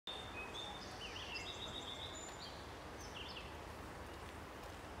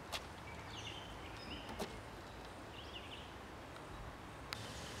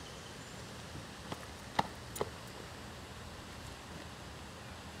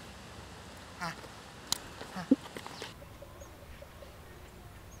I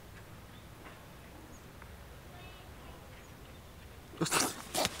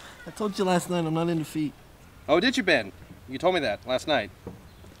told you last night I'm not into feet. Oh, did you, Ben? You told me that last night.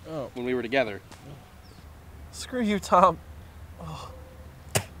 Oh. When we were together. Screw you, Tom. Oh.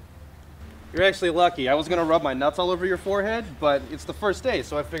 You're actually lucky. I was gonna rub my nuts all over your forehead, but it's the first day,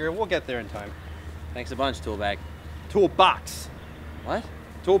 so I figured we'll get there in time. Thanks a bunch, Toolbag. Toolbox. What?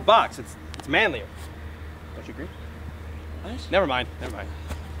 Toolbox. It's manlier. Don't you agree? What? Never mind.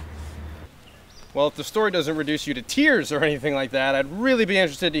 Well, if the story doesn't reduce you to tears or anything like that, I'd really be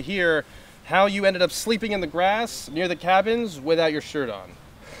interested to hear how you ended up sleeping in the grass near the cabins without your shirt on.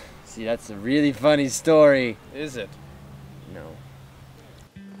 See, that's a really funny story. Is it? No.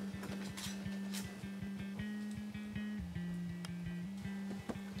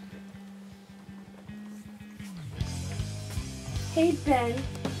 Hey, Ben.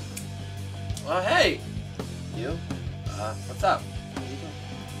 Oh, hey. You? What's up?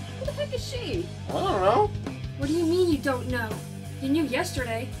 Who the heck is she? I don't know. What do you mean you don't know? You knew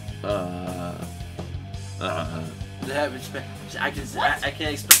yesterday. I can't explain.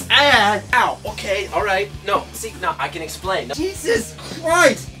 Ah! Ow! Okay, alright. No, see, no, I can explain. Jesus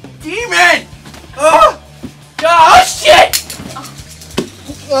Christ! Demon! Oh! Oh, shit!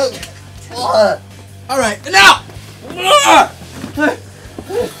 Alright, now!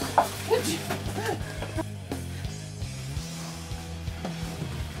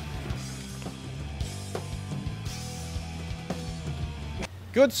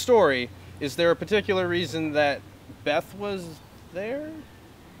 Good story. Is there a particular reason that Beth was there?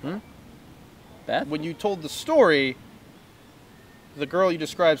 Beth? When you told the story, the girl you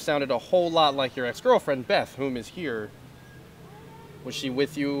described sounded a whole lot like your ex-girlfriend, Beth, whom is here. Was she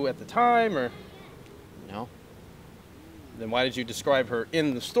with you at the time, or? No. Then why did you describe her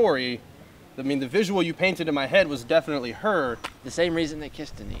in the story? I mean, the visual you painted in my head was definitely her. The same reason they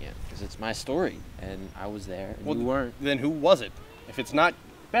kissed in the end, because it's my story, and I was there, and you weren't. Then who was it? If it's not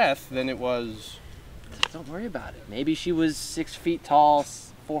Beth, then it was... Don't worry about it. Maybe she was 6 feet tall,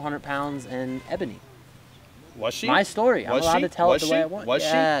 400 pounds, and ebony. Was she? My story. I'm allowed to tell it the way I want. Was she?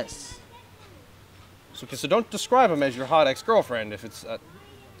 Yes. So don't describe him as your hot ex-girlfriend if it's a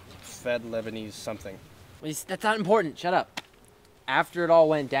fed Lebanese something. That's not important. Shut up. After it all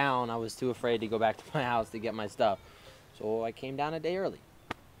went down, I was too afraid to go back to my house to get my stuff. So I came down a day early.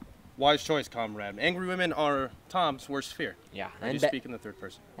 Wise choice, comrade. Angry women are Tom's worst fear. Yeah. And you speak in the third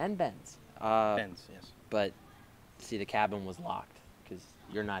person. And Ben's. Ben's, yes. But, see, the cabin was locked because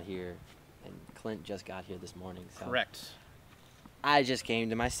you're not here, and Clint just got here this morning. So Correct. I just came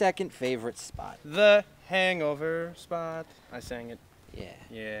to my second favorite spot. The hangover spot. I sang it. Yeah.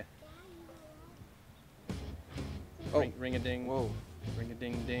 Yeah. Oh. Ring-a-ding. Whoa.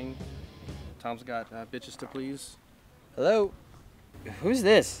 Ring-a-ding-ding. Tom's got bitches to please. Hello? Who's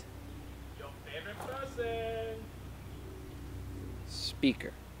this? Your favorite person.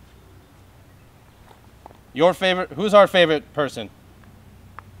 Speaker. Your favorite? Who's our favorite person?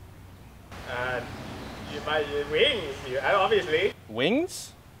 My wings, obviously.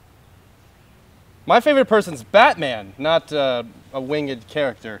 Wings? My favorite person's Batman, not a winged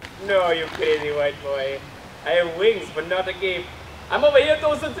character. No, you crazy white boy. I have wings, but not a cape. I'm over here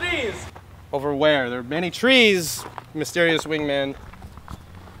towards the trees. Over where? There are many trees, mysterious wingman.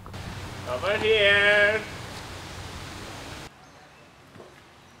 Over here.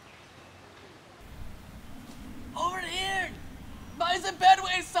 Over here! Buy the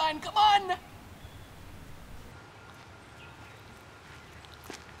bedway sign, come on!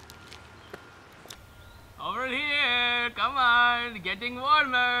 Over here, come on, getting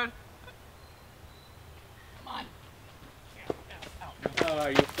warmer. Come on. Oh,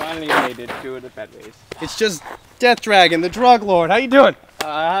 you finally made it to the bedways. It's just Death Dragon, the drug lord. How you doing?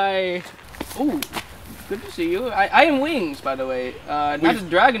 Hi. Oh, good to see you. I am Wings, by the way. Not a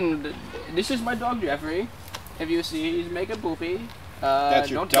dragon. This is my dog, Jeffrey. If you see, he's making poopy.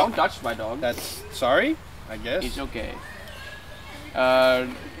 That's your don't touch my dog. That's sorry, I guess. It's okay.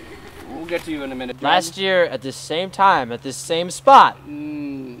 We'll get to you in a minute. Last year, at this same time, at this same spot.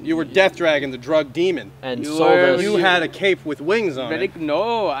 You were Death Dragon, the drug demon. And You sold were- us. You had a cape with wings on it.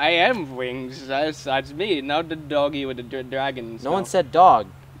 No, I am Wings. That's me, not the doggy with the dragons. No one said dog.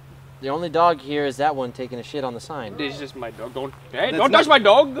 The only dog here is that one taking a shit on the sign. This is my dog. Don't That's touch not- my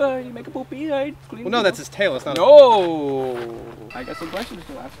dog. You make a poopy. I clean. Well, no, it that's up. his tail. It's not. No. I got some questions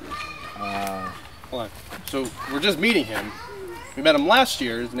to ask you. Hold on. So we're just meeting him. We met him last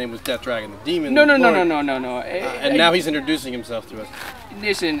year. His name was Death Dragon, the demon. No. And now he's introducing himself to us.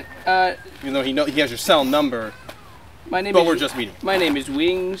 Listen. Even though he has your cell number. My name But is, we're just meeting. My name is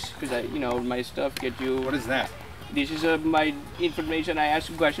Wings, because my stuff get you. What is that? This is my information. I ask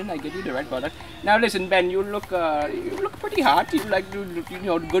a question, I get you the right product. Now listen, Ben, you look pretty hot. You like to,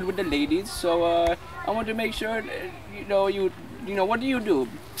 good with the ladies. So I want to make sure, what do you do?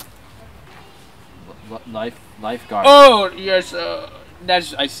 Lifeguard. Oh yes,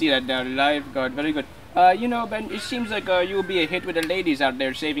 I see that now. Lifeguard, very good. Ben, it seems like you'll be a hit with the ladies out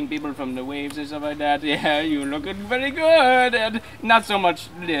there, saving people from the waves and stuff like that. Yeah, you're looking very good, and not so much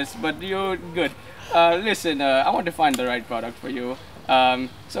this, but you're good. Listen, I want to find the right product for you.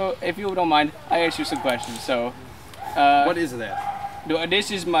 So if you don't mind, I ask you some questions. So, What is that?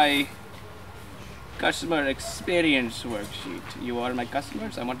 This is my customer experience worksheet. You are my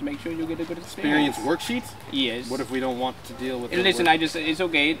customers. I want to make sure you get a good experience. Worksheet? Yes. What if we don't want to deal with? Listen, it's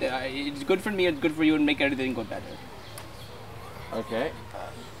okay. It's good for me. It's good for you, and make everything go better. Okay.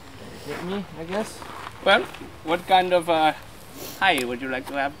 Hit me, I guess. Well, what kind of high would you like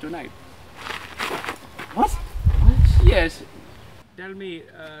to have tonight? What? Yes. Tell me,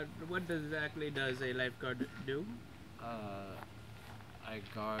 what exactly does a lifeguard do? I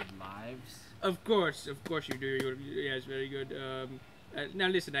guard lives. Of course you do. Yes, very good. Now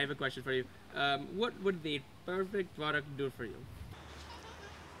listen, I have a question for you. What would the perfect product do for you?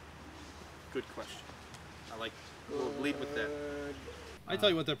 Good question. We'll lead with that. I tell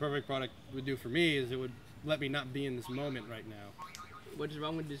you what the perfect product would do for me is it would let me not be in this moment right now. What's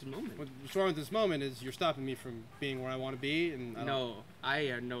wrong with this moment? What's wrong with this moment is you're stopping me from being where I want to be, and I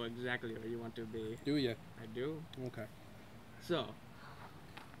know exactly where you want to be. Do you? I do. Okay. So,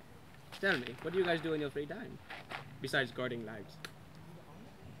 tell me, what do you guys do in your free time besides guarding lives?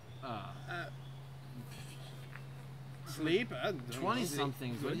 Sleep?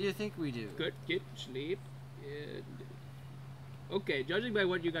 20-somethings. What do you think we do? Good, get sleep. Okay, judging by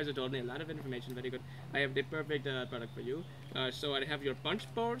what you guys have told me, a lot of information, very good. I have the perfect product for you. So I have your punch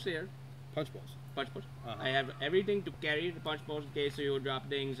bowls here. Punch bowls. Punch bowls. I have everything to carry the punch bowls in case you drop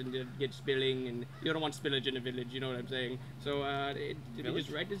things and get spilling, and you don't want spillage in the village. You know what I'm saying? So let me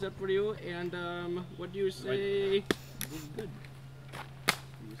just write this up for you. And what do you say? Good.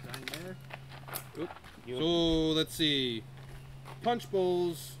 You sign there. Oop. So let's see. Punch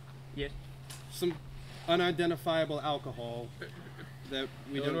bowls. Yes. Some unidentifiable alcohol that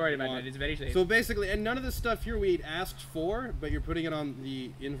we don't worry about want. that. It's very safe. So basically, and none of the stuff here we'd asked for, but you're putting it on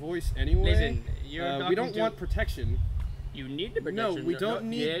the invoice anyway. Listen, we don't want protection. You need the protection. No, we don't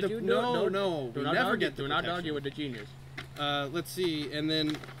need yes, the. you do. No. We never get the protection. Do not argue with the genius. Let's see, and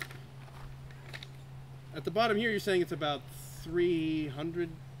then at the bottom here, you're saying it's about $300.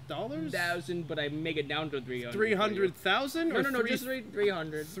 $1,000, but I make it down to 300. 300,000? No, just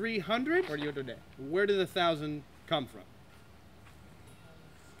 300. 300 for you today. Where did the 1,000 come from?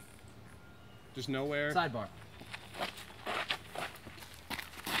 Just nowhere. Sidebar.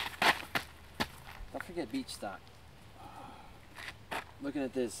 Don't forget beach stock. Looking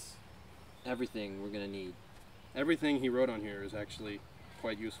at this, everything we're gonna need. Everything he wrote on here is actually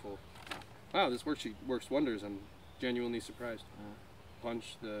quite useful. Wow, this worksheet works wonders. I'm genuinely surprised.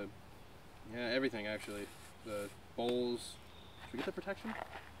 Punch, everything actually. The bowls. Should we get the protection?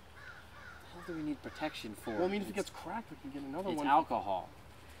 How do we need protection for? Well, I mean, if it gets cracked, we can get another it's one. It's alcohol.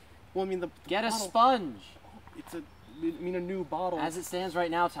 Well, I mean, the get bottle, a sponge. It's a new bottle. As it stands right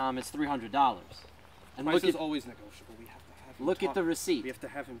now, Tom, it's $300. And price is always negotiable. We have to have him look at the receipt. We have to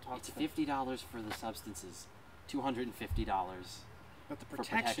have him talk. It's $50 for the substances, $250. But the for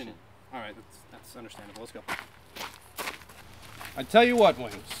protection. All right, that's understandable. Let's go. I tell you what,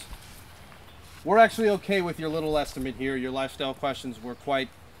 Wings. We're actually okay with your little estimate here. Your lifestyle questions were quite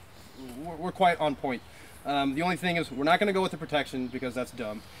on point. The only thing is we're not going to go with the protection because that's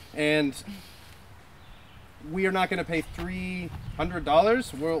dumb, and we are not going to pay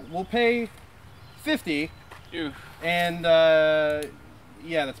 $300. We'll pay $50, and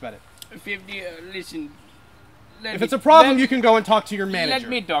yeah, that's about it. 50. Listen. If it's a problem, you can go and talk to your manager. Let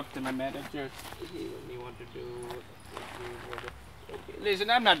me talk to my manager. What do you want to do?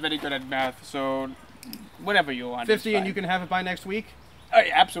 Listen, I'm not very good at math, so whatever you want. 50, and you can have it by next week?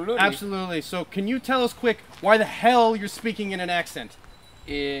 Absolutely. Absolutely. So can you tell us quick why the hell you're speaking in an accent?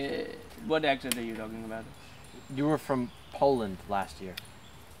 What accent are you talking about? You were from Poland last year.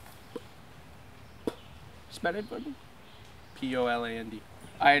 Spell it for me. Poland.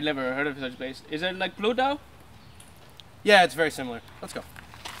 I never heard of such place. Is it like Pluto? Yeah, it's very similar. Let's go.